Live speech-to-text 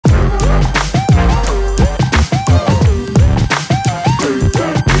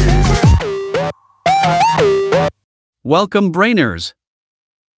Welcome, brainers!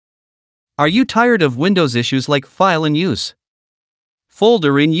 Are you tired of Windows issues like file in use,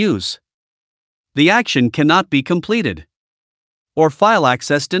 folder in use, the action cannot be completed, or file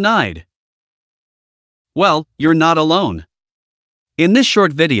access denied? Well, you're not alone. In this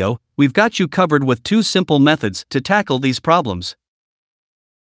short video, we've got you covered with two simple methods to tackle these problems.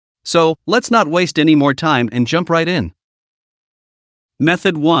 So, let's not waste any more time and jump right in.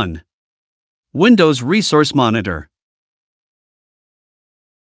 Method 1. Windows Resource Monitor.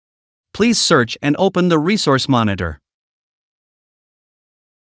 Please search and open the Resource Monitor.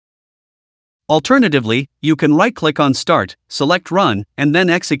 Alternatively, you can right-click on Start, select Run, and then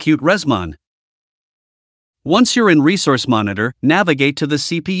execute Resmon. Once you're in Resource Monitor, navigate to the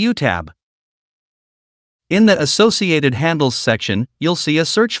CPU tab. In the Associated Handles section, you'll see a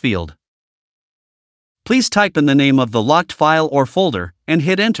search field. Please type in the name of the locked file or folder, and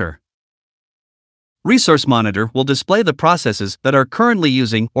hit Enter. Resource Monitor will display the processes that are currently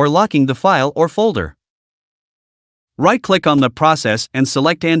using or locking the file or folder. Right-click on the process and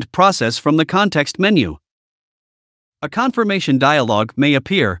select End Process from the context menu. A confirmation dialog may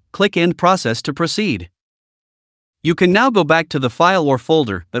appear. Click End Process to proceed. You can now go back to the file or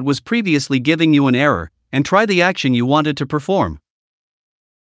folder that was previously giving you an error and try the action you wanted to perform.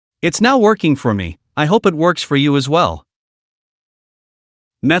 It's now working for me. I hope it works for you as well.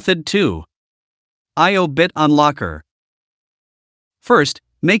 Method 2. IObit Unlocker. First,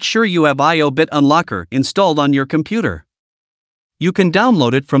 make sure you have IObit Unlocker installed on your computer. You can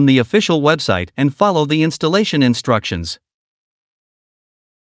download it from the official website and follow the installation instructions.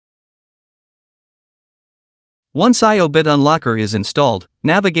 Once IObit Unlocker is installed,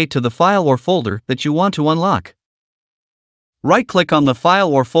 navigate to the file or folder that you want to unlock. Right-click on the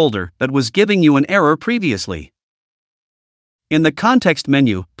file or folder that was giving you an error previously. In the context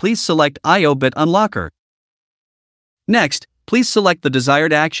menu, please select IObit Unlocker. Next, please select the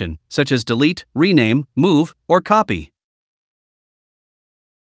desired action, such as delete, rename, move, or copy.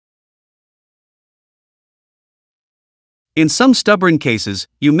 In some stubborn cases,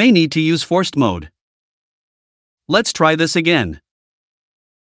 you may need to use forced mode. Let's try this again.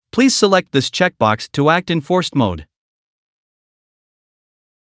 Please select this checkbox to act in forced mode.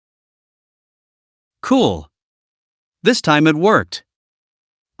 Cool. This time it worked.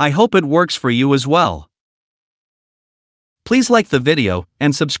 I hope it works for you as well. Please like the video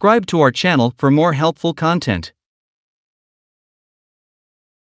and subscribe to our channel for more helpful content.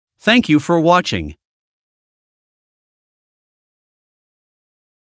 Thank you for watching.